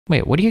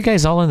Wait, what are you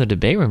guys all in the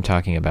debate room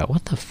talking about?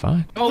 What the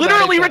fuck?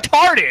 Literally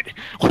retarded.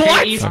 What?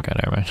 Okay,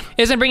 never mind.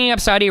 Isn't bringing up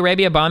Saudi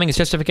Arabia bombing as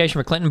justification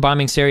for Clinton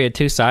bombing Syria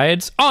two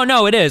sides? Oh,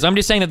 no, it is. I'm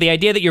just saying that the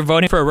idea that you're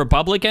voting for a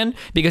Republican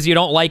because you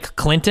don't like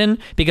Clinton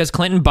because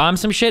Clinton bombed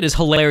some shit is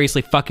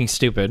hilariously fucking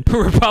stupid.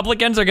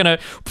 Republicans are gonna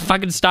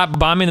fucking stop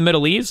bombing the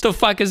Middle East? The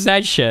fuck is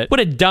that shit?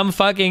 What a dumb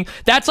fucking...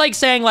 That's like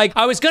saying, like,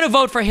 I was gonna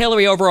vote for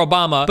Hillary over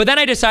Obama, but then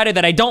I decided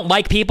that I don't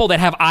like people that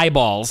have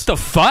eyeballs. The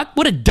fuck?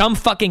 What a dumb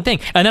fucking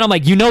thing. And then I'm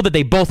like, you know that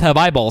they both have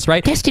eyeballs,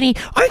 right? Destiny,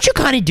 aren't you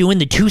kind of doing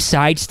the two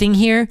sides thing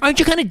here? Aren't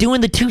you kind of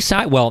doing the two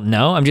sides? Well,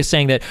 no, I'm just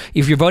saying that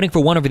if you're voting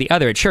for one over the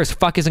other, it sure as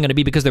fuck isn't going to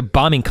be because they're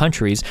bombing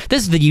countries.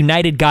 This is the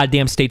United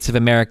Goddamn States of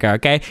America,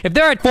 okay? If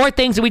there are 4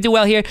 things that we do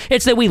well here,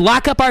 it's that we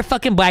lock up our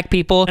fucking black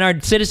people and our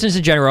citizens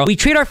in general. We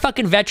treat our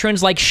fucking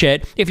veterans like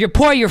shit. If you're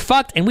poor, you're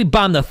fucked, and we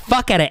bomb the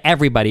fuck out of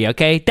everybody,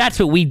 okay? That's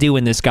what we do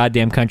in this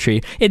goddamn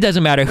country. It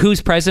doesn't matter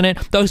who's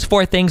president. Those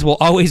 4 things will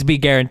always be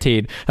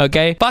guaranteed,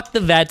 okay? Fuck the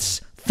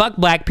vets, fuck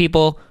black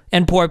people,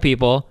 and poor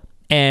people,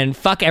 and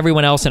fuck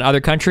everyone else in other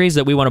countries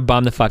that we want to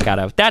bomb the fuck out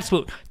of. That's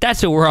what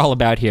we're all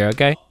about here,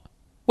 okay?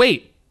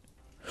 Wait.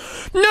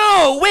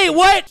 No, wait,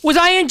 what? Was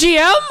I in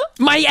GM?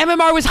 My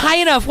MMR was high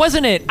enough,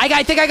 wasn't it?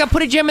 I think I got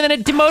put in GM and then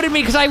it demoted me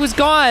because I was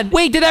gone.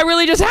 Wait, did that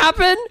really just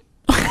happen?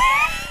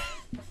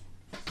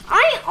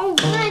 I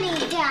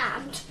already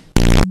dabbed.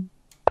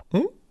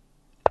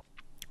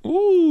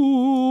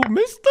 Ooh,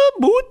 Mr.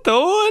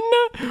 Mouton.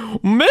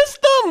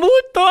 Mr.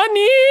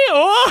 Moutoni.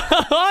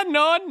 Oh,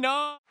 no,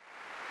 no.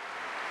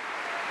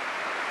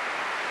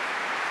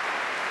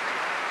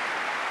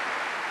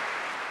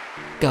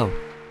 Go.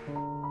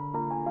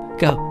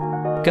 Go.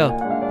 Go.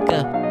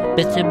 Go.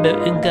 Mr.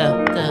 Mouton,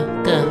 go.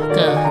 Go. Go.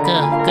 Go. Go.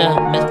 Go.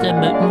 Mr.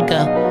 Mouton,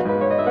 go.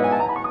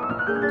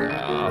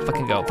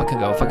 Fucking go. Fucking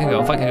go. Fucking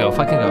go. Fucking go.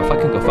 Fucking go.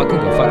 Fucking go. Fucking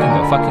go. Fucking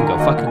go. Fucking go.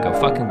 Fucking go.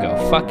 Fucking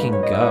go.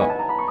 Fucking go.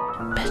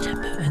 Mr.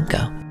 Mouton,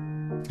 go.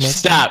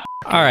 Stop.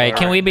 All right,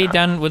 can we be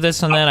done with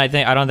this and then? I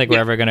don't think we're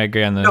ever gonna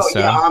agree on this. No, so.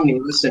 yeah, I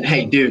mean, listen,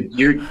 hey, dude,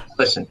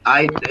 listen.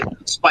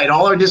 Despite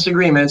all our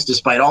disagreements,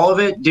 despite all of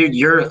it, dude,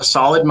 you're a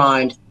solid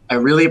mind. I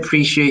really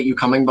appreciate you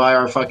coming by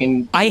our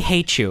fucking... I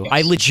hate you.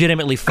 I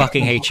legitimately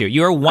fucking hate you.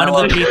 You are one of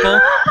the people...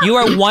 You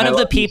are one of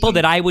the people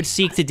that I would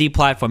seek to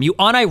deplatform. You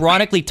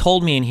unironically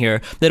told me in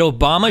here that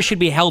Obama should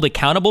be held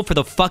accountable for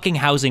the fucking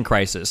housing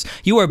crisis.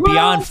 You are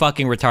beyond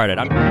fucking retarded.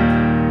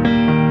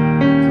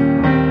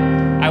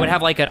 I would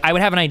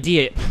have an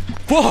idea.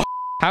 Whoa.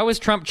 How is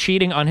Trump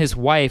cheating on his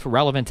wife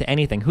relevant to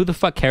anything? Who the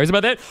fuck cares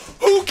about that?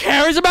 Who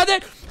cares about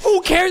that? Who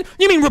cares?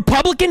 You mean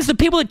Republicans, the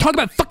people that talk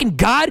about fucking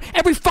God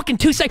every fucking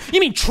 2 seconds? You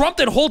mean Trump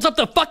that holds up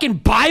the fucking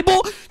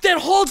Bible? That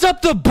holds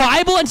up the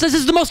Bible and says this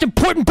is the most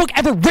important book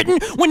ever written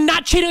when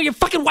not cheating on your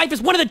fucking wife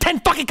is one of the 10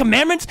 fucking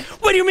commandments?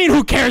 What do you mean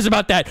who cares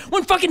about that?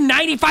 When fucking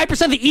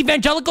 95% of the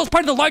evangelicals,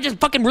 part of the largest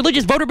fucking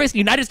religious voter base in the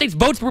United States,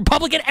 votes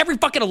Republican every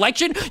fucking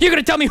election, you're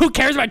gonna tell me who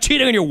cares about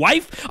cheating on your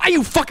wife? Are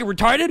you fucking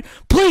retarded?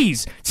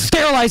 Please,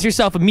 sterilize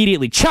yourself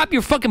immediately. Chop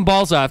your fucking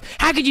balls off.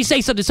 How could you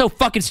say something so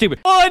fucking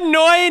stupid? Oh,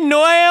 no.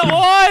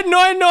 Oh, no.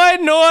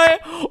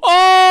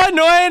 Oh,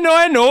 no.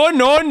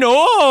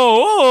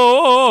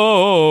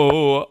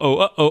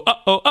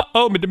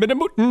 Oh.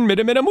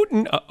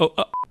 MittaMouton.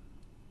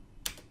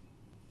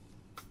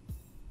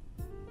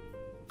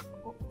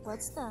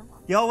 What's that?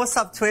 Yo, what's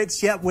up,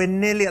 Twitch? Yep, we're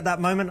nearly at that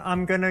moment.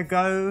 I'm gonna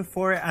go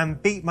for it and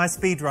beat my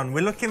speed run.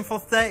 We're looking for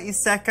 30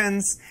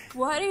 seconds.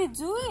 What are you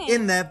doing?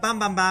 In there, bam,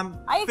 bam, bam.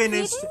 Are you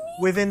finished kidding me?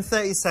 within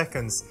 30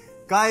 seconds.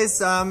 Guys,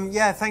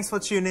 yeah, thanks for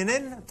tuning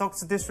in.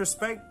 Dr.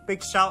 Disrespect,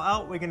 big shout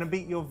out. We're gonna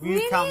beat your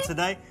view count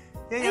today.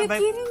 Yeah, Are you babe.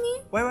 kidding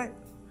me? Wait.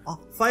 Oh,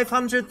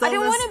 $500. I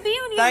don't want to be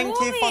on your Thank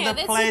you movie. for the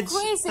That's pledge. a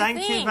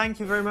crazy Thank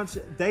you very much.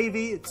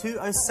 Davey,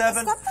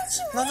 207. Stop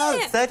touching No,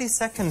 me. 30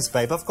 seconds,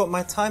 babe. I've got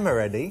my timer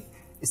ready.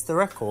 It's the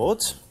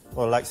record.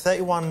 Or like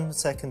 31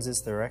 seconds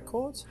is the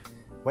record.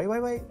 Wait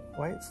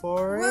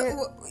for it.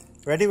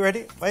 Ready?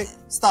 Wait,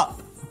 stop.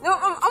 No,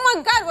 oh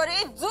my God, what are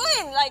you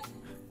doing? Like,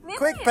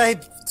 Quick,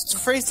 babe.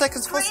 3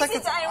 seconds, 4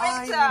 seconds.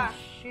 Director. Ay,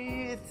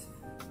 shit.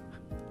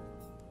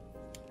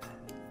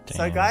 Damn.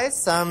 So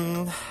guys,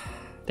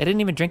 They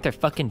didn't even drink their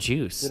fucking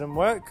juice. didn't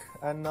work,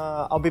 and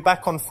I'll be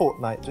back on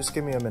Fortnite. Just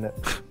give me a minute.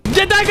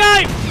 Get that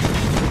guy!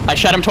 I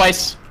shot him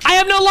twice. I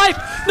have no life!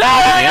 No!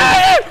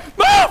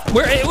 Move!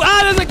 Where?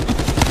 There's like...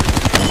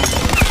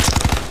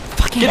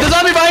 Fucking... Get the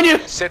zombie behind you!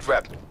 Sit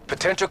rep.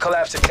 Potential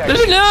collapse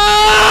detected.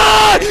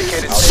 No!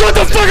 Shut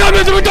the fuck up,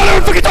 Mr.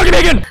 McDonald! Fucking talking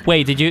again!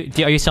 Wait,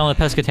 are you selling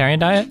the pescatarian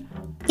diet?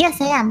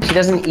 Yes, I am. She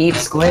doesn't eat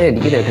squid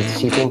either because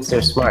she thinks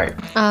they're smart.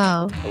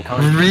 Oh.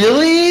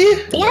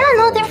 Really? Yeah,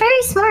 no, they're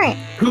very smart.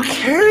 Who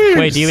cares?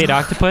 Wait, do you eat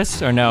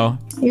octopus or no?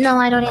 No,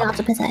 I don't eat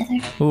octopus either.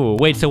 Ooh,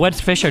 wait, so what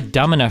fish are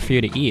dumb enough for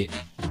you to eat?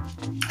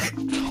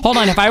 Hold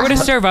on, if I were to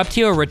serve up to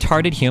you a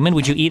retarded human,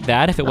 would you eat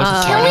that if it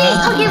wasn't smart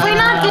enough? Okay, we're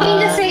not getting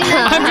this right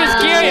now. I'm just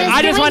curious.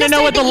 I just want to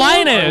know what the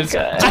line is.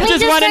 I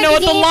just want to know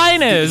what the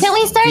line is. Can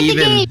we start the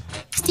game?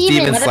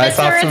 Steven, what if it's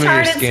a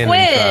retarded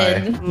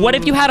squid? What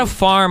if you had a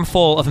farm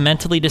full of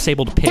mentally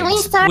disabled pigs? Can we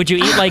start? Would you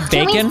eat like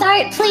Can we bacon?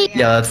 start, please?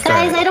 Yeah, let's start.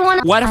 Guys, I don't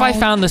want to. What if I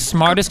found the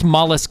smartest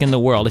mollusk in the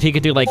world? If he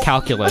could do like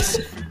calculus,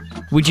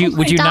 would you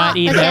not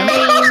eat him?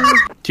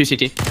 2 CT.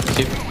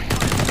 2.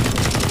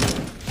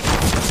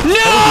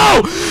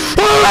 No!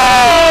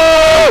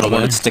 I'm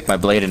gonna stick my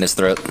blade in his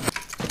throat.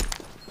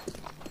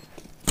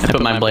 I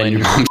put my blade in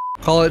your mom.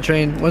 Call it,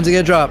 Train. When's it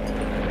gonna drop?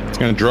 It's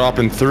gonna drop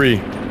in 3,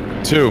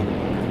 2.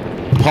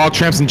 Hog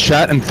Tramps in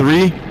chat in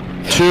 3,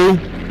 2,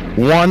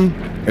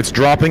 1. It's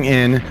dropping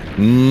in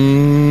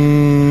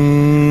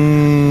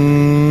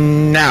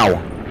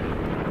now.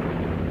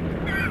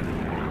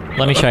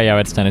 Let me show you how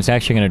it's done. It's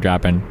actually gonna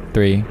drop in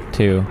 3,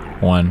 2,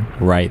 1,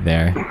 right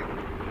there.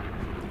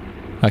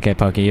 Okay,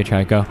 Pokey, you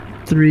try. Go.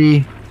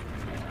 3,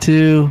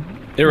 2.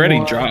 It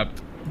already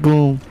dropped.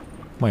 Boom.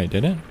 Wait,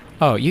 did it?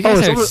 Oh, you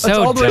guys are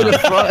so dumb. You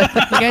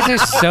guys are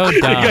so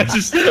dumb.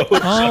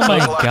 Oh my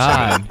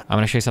god. I'm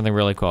gonna show you something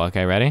really cool.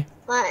 Okay, ready?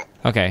 What?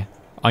 Okay.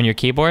 On your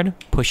keyboard,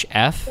 push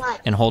F What?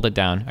 and hold it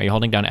down. Are you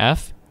holding down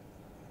F?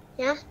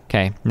 Yeah.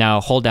 Okay.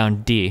 Now hold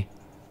down D.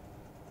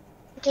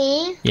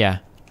 D? Yeah.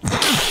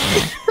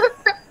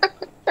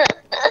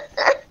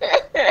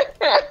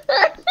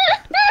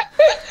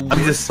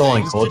 I'm just so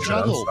uncultured.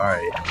 I'm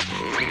sorry.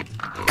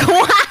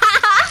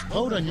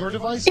 Load on your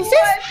device. Is this?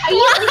 Are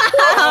you?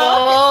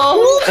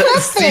 Oh.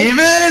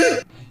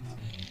 Steven?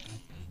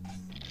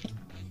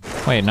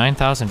 Wait,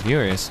 9,000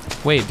 viewers.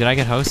 Wait, did I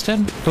get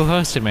hosted? Who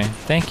hosted me?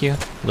 Thank you.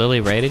 Lily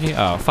rated you?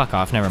 Oh, fuck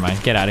off. Never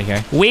mind. Get out of here.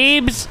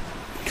 Weebs!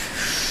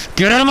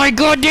 Get out of my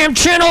goddamn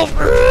channel!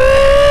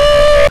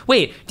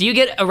 Wait, do you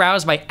get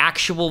aroused by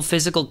actual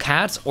physical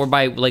cats or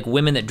by like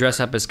women that dress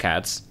up as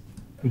cats?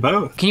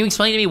 Both. Can you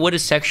explain to me what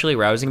is sexually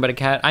arousing about a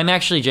cat? I'm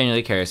actually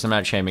genuinely curious. I'm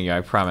not shaming you,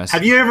 I promise.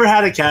 Have you ever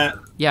had a cat?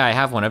 Yeah, I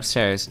have one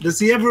upstairs. Does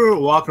he ever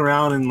walk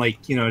around and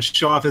like, you know,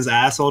 show off his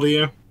asshole to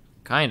you?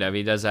 Kind of.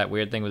 He does that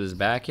weird thing with his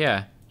back,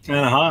 yeah.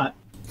 Kinda hot.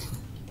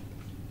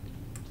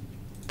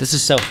 This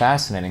is so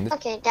fascinating.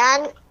 Okay,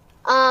 Dad.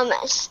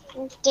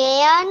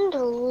 Stand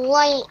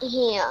right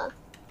here.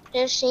 Do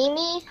you see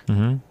me?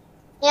 Mm-hmm.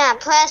 Yeah,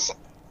 press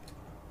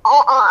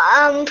Alt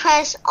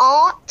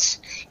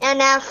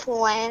and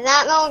F4.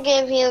 That will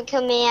give you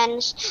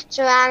commands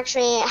to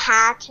actually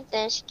hack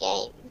this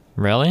game.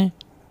 Really?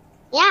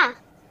 Yeah.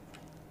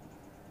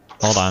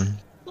 Hold on.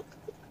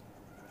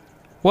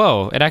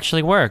 Whoa, it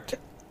actually worked.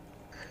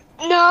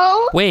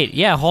 No. Wait,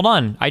 yeah, hold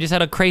on. I just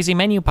had a crazy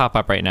menu pop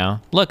up right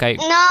now. Look, yeah,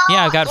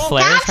 I've got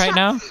flares right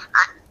now.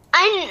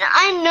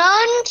 I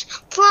learned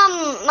from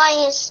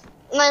my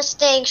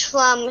mistakes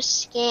from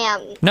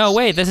scams. No,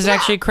 wait, this is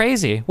actually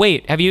crazy.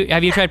 Wait, have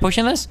you tried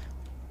pushing this?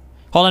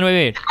 Hold on,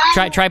 wait.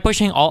 Try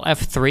pushing Alt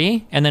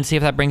F3 and then see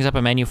if that brings up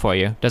a menu for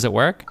you. Does it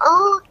work?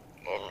 Oh,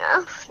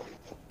 enough.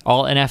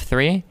 Alt and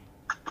F3?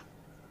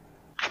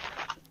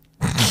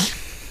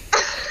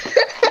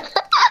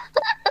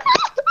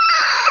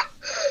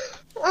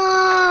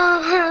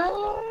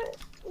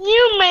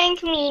 You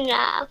make me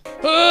laugh.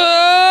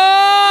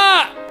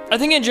 I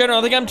think in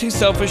general, I'm too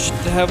selfish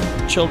to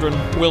have children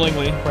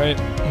willingly, right?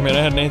 I mean, I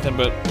had Nathan,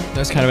 but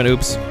that's kind of an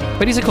oops.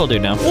 But he's a cool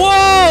dude now.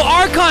 Whoa,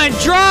 Archon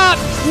drop!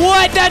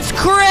 What? That's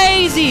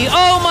crazy!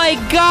 Oh my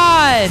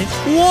god!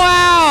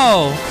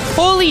 Wow!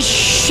 Holy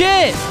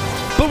shit!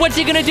 But what's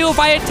he gonna do if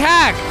I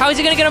attack? How is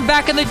he gonna get him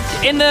back in the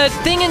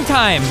thing in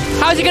time?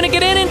 How is he gonna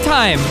get in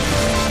time?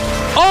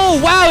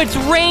 Oh, wow, it's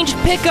ranged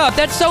pickup.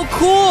 That's so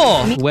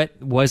cool. What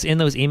was in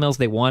those emails?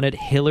 They wanted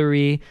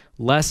Hillary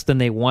less than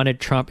they wanted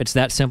Trump. It's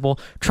that simple.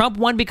 Trump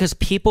won because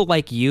people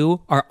like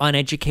you are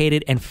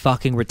uneducated and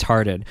fucking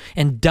retarded.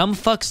 And dumb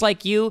fucks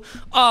like you,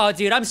 oh,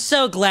 dude, I'm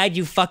so glad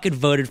you fucking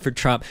voted for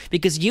Trump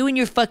because you and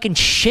your fucking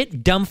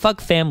shit dumb fuck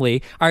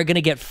family are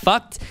gonna get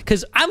fucked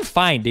because I'm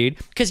fine, dude.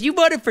 Because you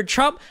voted for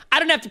Trump, I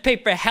don't have to pay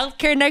for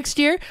healthcare next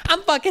year.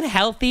 I'm fucking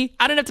healthy.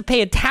 I don't have to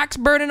pay a tax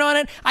burden on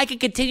it. I can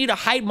continue to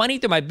hide money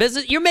through my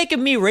business. You're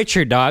making me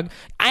richer, dog.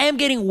 I am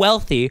getting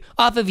wealthy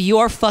off of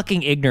your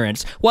fucking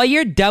ignorance. While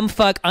your dumb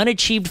fuck,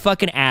 unachieved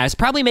fucking ass,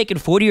 probably making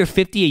 40 or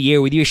 50 a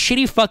year with your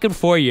shitty fucking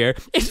 4-year,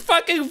 is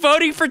fucking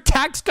voting for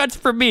tax cuts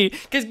for me.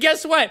 Because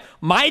guess what?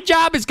 My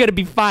job is gonna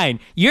be fine.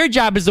 Your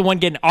job is the one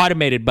getting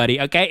automated, buddy,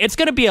 okay? It's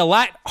gonna be a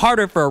lot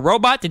harder for a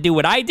robot to do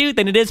what I do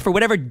than it is for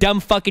whatever dumb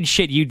fucking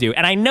shit you do.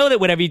 And I know that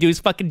whatever you do is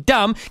fucking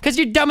dumb because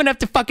you're dumb enough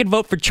to fucking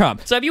vote for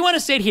Trump. So if you want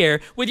to sit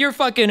here with your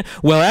fucking,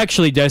 well,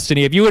 actually,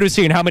 Destiny, if you would have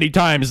seen how many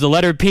times the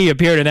letter P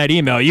appeared in that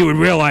email, you would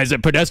realize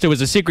that Podesta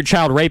was a secret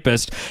child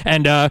rapist.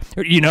 And,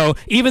 you know,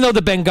 even though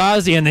the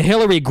Benghazi and the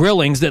Hillary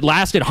grillings that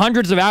lasted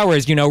hundreds of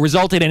hours, you know,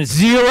 resulted in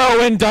 0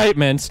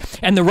 indictments,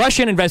 and the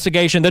Russian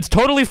investigation that's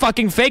totally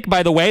fucking fake,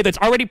 by the way, that's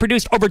already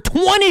produced over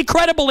 20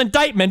 credible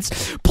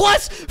indictments,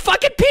 plus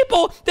fucking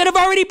people that that have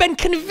already been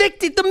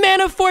convicted. The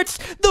Manaforts,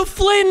 the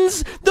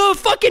Flynns, the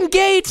fucking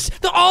Gates,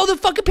 all the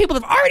fucking people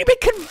that have already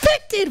been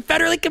convicted,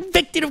 federally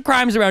convicted of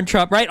crimes around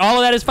Trump, right? All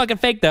of that is fucking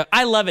fake, though.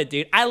 I love it,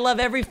 dude. I love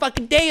every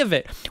fucking day of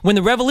it. When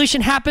the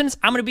revolution happens,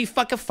 I'm gonna be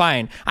fucking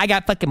fine. I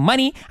got fucking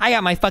money. I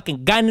got my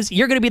fucking guns.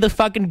 You're gonna be the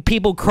fucking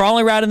people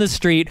crawling around in the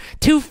street,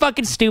 too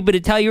fucking stupid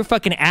to tell your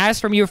fucking ass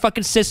from your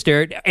fucking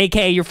sister,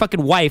 aka your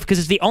fucking wife, because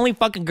it's the only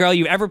fucking girl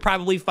you ever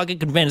probably fucking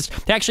convinced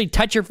to actually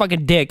touch your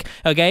fucking dick,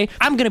 okay?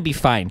 I'm gonna be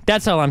fine.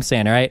 That's all I'm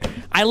saying, all right?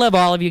 I love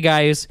all of you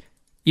guys.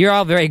 You're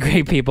all very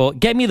great people.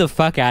 Get me the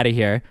fuck out of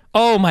here.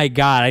 Oh my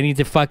God, I need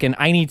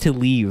to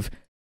leave.